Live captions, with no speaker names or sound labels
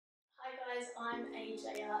guys, I'm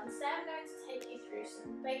AJR and today I'm going to take you through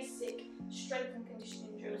some basic strength and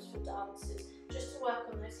conditioning drills for dancers just to work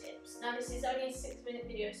on those hips. Now this is only a 6-minute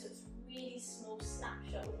video, so it's a really small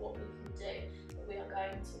snapshot of what we can do, but we are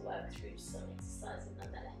going to work through some exercises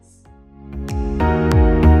nonetheless.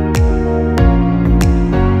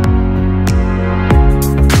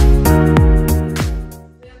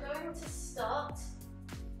 We are going to start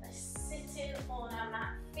by sitting on our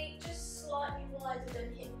mat, feet just slightly wider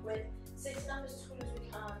than hip width, sitting up as tall as we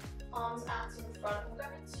can, arms out in front. We're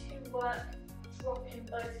going to work dropping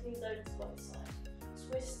both knees over to one side. So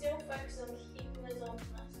we're still focusing on keeping those arms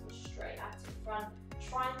nice and straight out in front,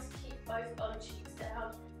 trying to keep both bum cheeks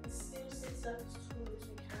down and still sit up as tall as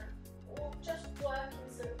we can. Or just working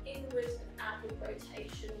some inwards and outward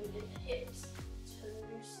rotation within the hips to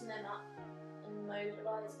loosen them up and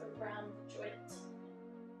mobilise around the joint.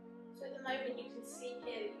 So at the moment you can see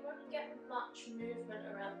here that you won't get much movement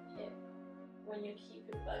around the hip when you're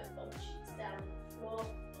keeping both bum cheeks down on the floor.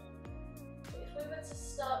 But if we were to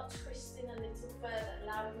start twisting a little further,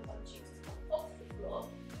 allowing the bum cheeks to come off the floor,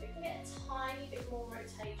 we can get a tiny bit more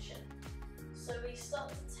rotation. So we start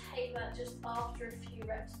to take that just after a few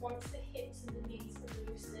reps. Once the hips and the knees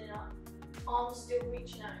are loosening up, arms still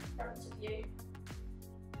reaching out in front of you.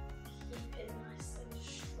 Keep it nice and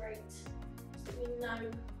straight so we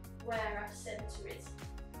know where our centre is.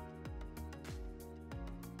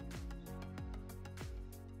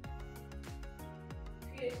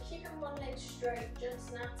 Good. Keeping one leg straight,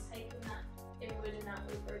 just now taking that inward and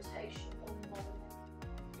outward rotation on one leg.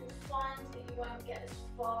 You'll find that you won't get as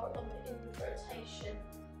far on the inward rotation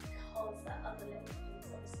because that other leg is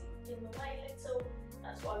obviously in the way a little.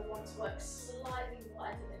 That's why we want to work slightly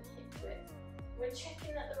wider than hip width. We're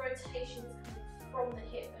checking that the rotation is coming from the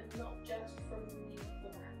hip and not just from the knee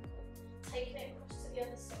or ankle. Taking it across to the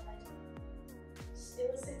other side.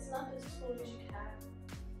 Still sitting up as tall as you can.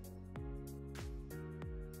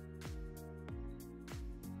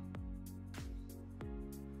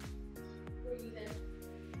 Breathe in.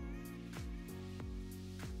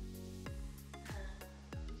 And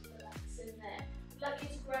relax in there. I'd like you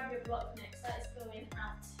to grab your block next. That is going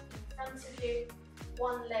out in front of you.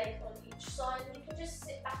 One leg on each side, and you can just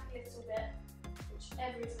sit back a little bit,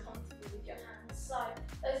 whichever is comfortable with your hands. So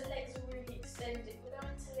those legs are really extended. We're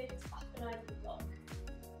going to lift up and over the block.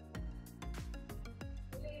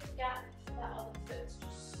 Leave a gap for that other foot to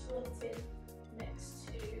just slot in next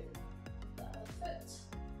to the other foot.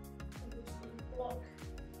 And loosen the block.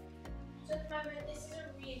 So at the moment, this is a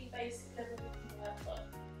really basic level we can work on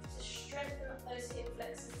to strengthen up those hip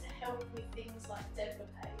flexors to help with things like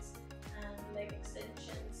développés and leg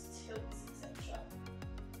extensions, tilts, etc.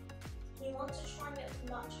 You want to try and get as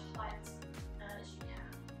much height as you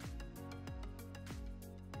can.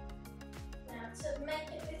 Now to make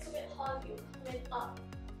it a little bit harder, you're coming up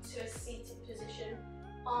to a seated position,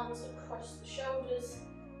 arms across the shoulders.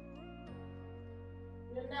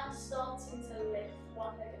 You're now starting to lift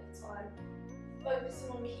one leg at a time, focusing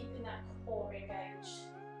on keeping that core engaged.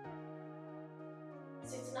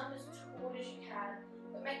 Sitting up as tall as you can,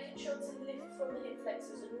 but making sure to lift from the hip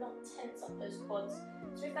flexors and not tense up those quads.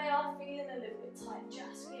 So if they are feeling a little bit tight,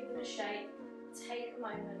 just give them a shake, take a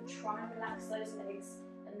moment, try and relax those legs,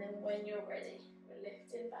 and then when you're ready, we're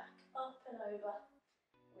lifting back up and over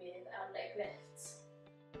with our leg lifts.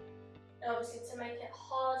 Now obviously to make it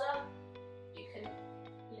harder, you can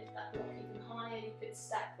lift that block even higher, you could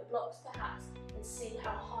stack the blocks perhaps and see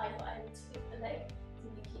how high you're able to lift the leg to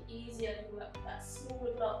make it easier to work with that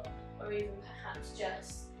smaller block, or even perhaps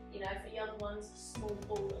just, for young ones, a small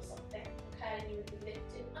ball or something, okay, and you would be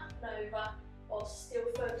lifting up and over while still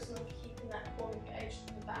focusing on keeping that core engaged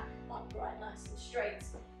in the back, upright, nice and straight.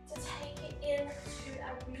 To take it into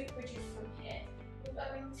our glute bridges from here, we're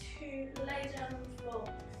going to lay down on the floor,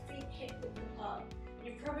 feet hip width apart.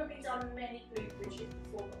 You've probably done many glute bridges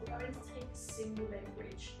before, but we're going to take a single leg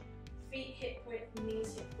bridge. Feet hip width,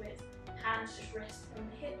 knees hip width, hands just rest on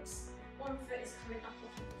the hips. One foot is coming up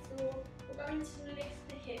off the floor. We're going to lift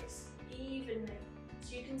the hips evenly.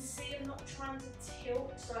 So you can see I'm not trying to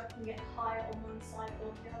tilt so I can get higher on one side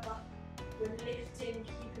or the other. We're lifting,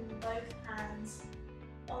 keeping both hands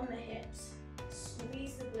on the hips.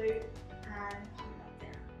 Squeeze the glute and come back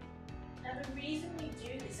down. Now the reason we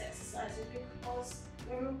do this exercise is because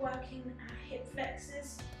when we're working our hip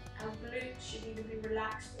flexors, our glutes should either be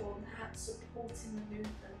relaxed or perhaps supporting the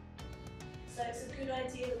movement. So it's a good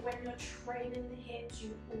idea that when you're training the hips,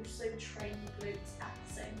 you also train the glutes at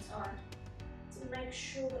the same time to make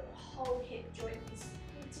sure that the whole hip joint is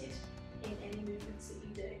supported in any movements that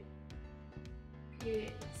you do.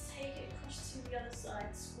 Good. Take it across to the other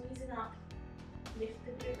side, squeezing up Lift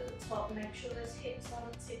the glute at the top, make sure those hips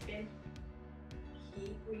aren't tipping.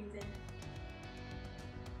 Keep breathing.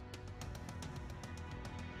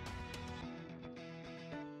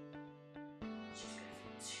 Just go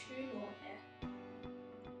for 2 more here.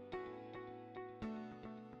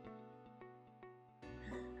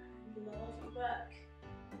 And lovely work.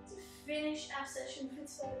 To finish our session for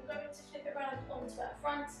today, we're going to flip it around onto our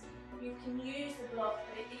front. You can use the block,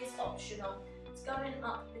 but it is optional. It's going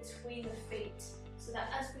up between the feet, so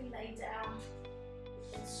that as we lay down,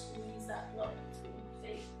 we can squeeze that block between the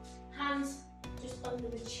feet. Hands just under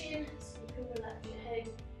the chin, so you can relax your head.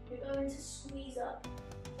 You're going to squeeze up,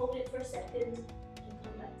 hold it for a second, and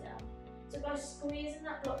come back down. So by squeezing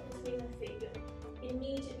that block between the feet, you're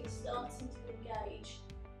immediately starting to engage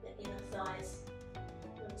the inner thighs.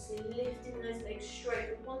 Obviously lifting those legs straight,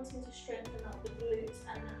 but wanting to strengthen up the glutes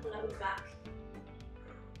and that lower back.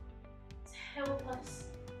 To help us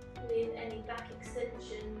with any back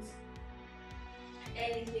extensions,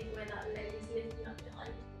 anything where that leg is lifting up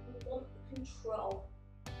behind, we want the control.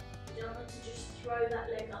 We don't want to just throw that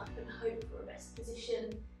leg up and hope for a best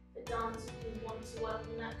position. For dancers, we want to work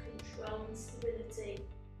on that control and stability.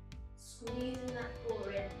 Squeezing that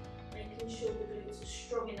core in, making sure the glutes are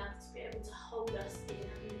strong enough to be able to hold us in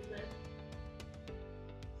a movement.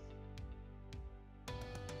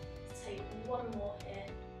 Let's take one more here.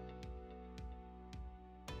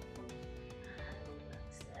 And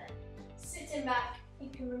relax there. Sitting back, you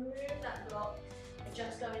can remove that block and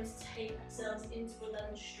just going to take ourselves into a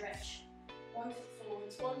lunge stretch. 1 foot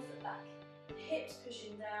forwards, 1 foot back. Hips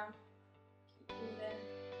pushing down. Keep moving.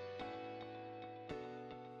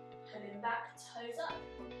 Pulling back, toes up.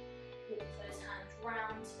 Walk those hands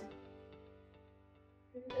round.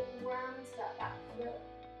 Move it round to that back foot.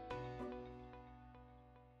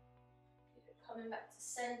 Coming back to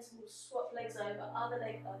centre, we'll swap legs over, other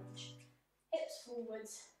leg lunge. Hips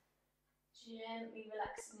forwards, gently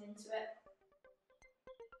relaxing into it.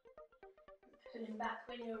 Pulling back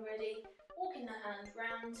when you're ready, walking the hand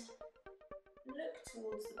round. Look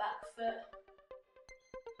towards the back foot.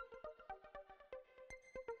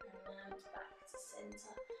 And back to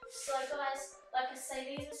centre. So guys, like I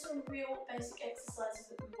say, these are some real basic exercises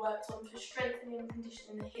that we've worked on for strengthening and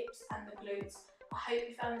conditioning the hips and the glutes. I hope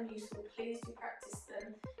you found them useful. Please do practice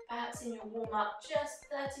them. Perhaps in your warm-up, just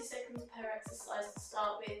 30 seconds per exercise to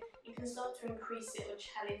start with. You can start to increase it or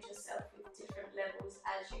challenge yourself with different levels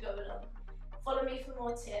as you go along. Follow me for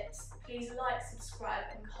more tips. Please like, subscribe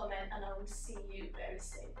and comment, and I will see you very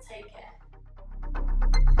soon. Take care.